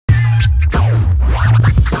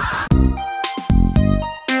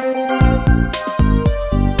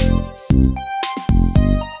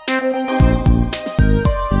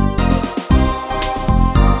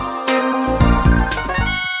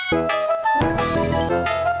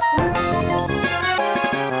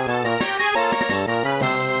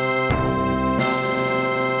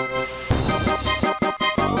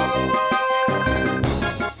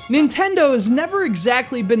Nintendo has never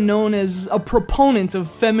exactly been known as a proponent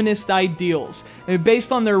of feminist ideals, and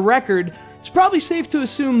based on their record, it's probably safe to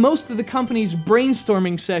assume most of the company's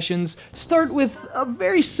brainstorming sessions start with a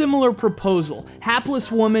very similar proposal.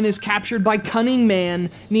 Hapless woman is captured by cunning man,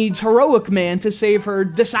 needs heroic man to save her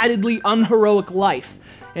decidedly unheroic life,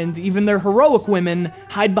 and even their heroic women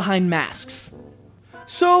hide behind masks.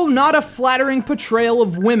 So, not a flattering portrayal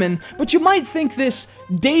of women, but you might think this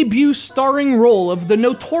debut starring role of the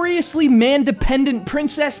notoriously man-dependent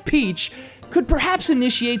Princess Peach could perhaps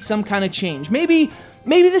initiate some kind of change. Maybe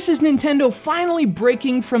this is Nintendo finally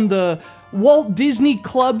breaking from the Walt Disney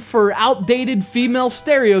Club for outdated female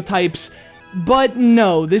stereotypes. But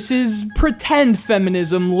no, this is pretend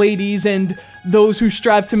feminism, ladies, and those who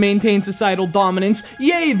strive to maintain societal dominance.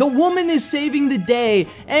 Yay, the woman is saving the day,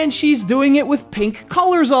 and she's doing it with pink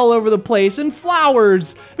colors all over the place and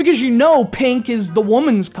flowers, because you know pink is the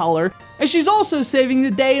woman's color. And she's also saving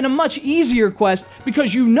the day in a much easier quest,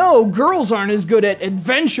 because you know girls aren't as good at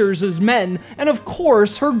adventures as men, and of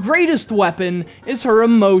course her greatest weapon is her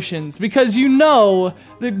emotions, because you know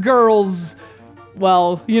that girls,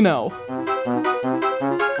 well, you know.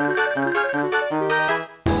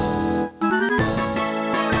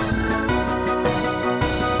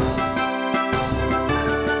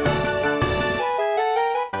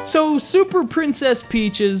 So, Super Princess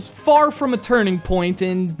Peach is far from a turning point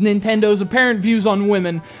in Nintendo's apparent views on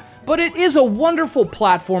women, but it is a wonderful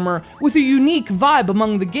platformer with a unique vibe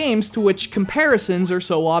among the games to which comparisons are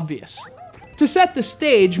so obvious. To set the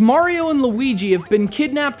stage, Mario and Luigi have been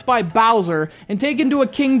kidnapped by Bowser and taken to a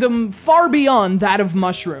kingdom far beyond that of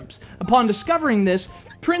mushrooms. Upon discovering this,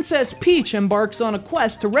 Princess Peach embarks on a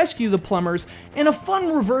quest to rescue the plumbers in a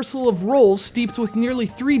fun reversal of roles steeped with nearly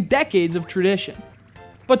 3 decades of tradition.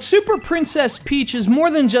 But Super Princess Peach is more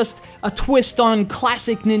than just a twist on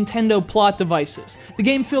classic Nintendo plot devices. The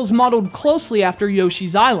game feels modeled closely after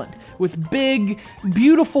Yoshi's Island, with big,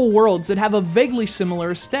 beautiful worlds that have a vaguely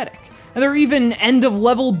similar aesthetic. And there are even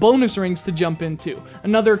end-of-level bonus rings to jump into,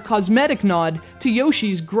 another cosmetic nod to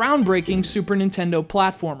Yoshi's groundbreaking Super Nintendo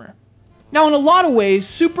platformer. Now, in a lot of ways,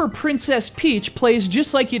 Super Princess Peach plays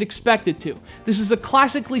just like you'd expect it to. This is a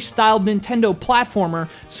classically styled Nintendo platformer,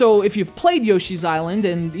 so if you've played Yoshi's Island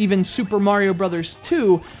and even Super Mario Bros.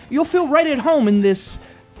 2, you'll feel right at home in this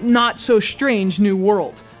not-so-strange new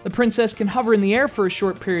world. The princess can hover in the air for a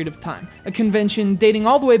short period of time, a convention dating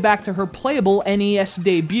all the way back to her playable NES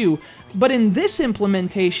debut, but in this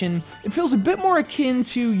implementation, it feels a bit more akin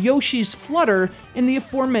to Yoshi's Flutter in the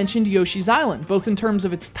aforementioned Yoshi's Island, both in terms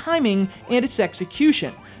of its timing and its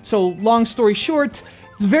execution. So, long story short,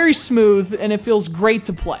 it's very smooth and it feels great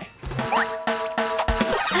to play.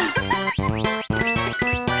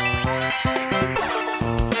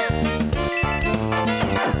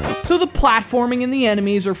 So the platforming and the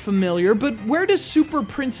enemies are familiar, but where does Super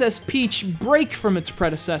Princess Peach break from its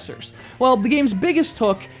predecessors? Well, the game's biggest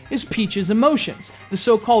hook is Peach's emotions. The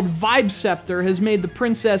so-called Vibe Scepter has made the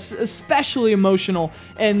princess especially emotional,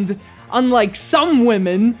 and unlike some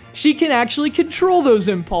women, she can actually control those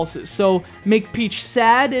impulses. So make Peach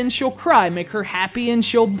sad and she'll cry, make her happy and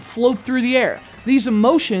she'll float through the air. These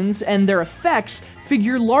emotions and their effects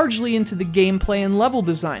figure largely into the gameplay and level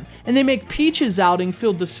design, and they make Peach's outing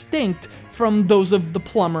feel distinct from those of the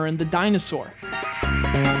plumber and the dinosaur.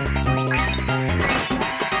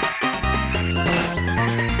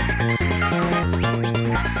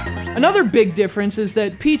 Another big difference is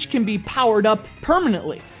that Peach can be powered up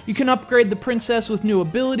permanently. You can upgrade the princess with new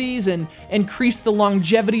abilities and increase the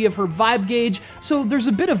longevity of her vibe gauge, so there's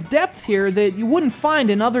a bit of depth here that you wouldn't find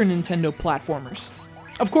in other Nintendo platformers.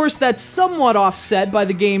 Of course, that's somewhat offset by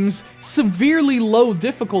the game's severely low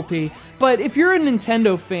difficulty, but if you're a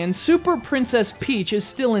Nintendo fan, Super Princess Peach is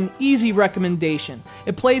still an easy recommendation.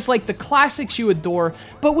 It plays like the classics you adore,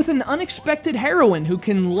 but with an unexpected heroine who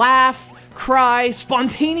can laugh, cry,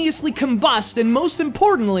 spontaneously combust, and most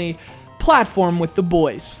importantly, platform with the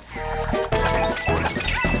boys.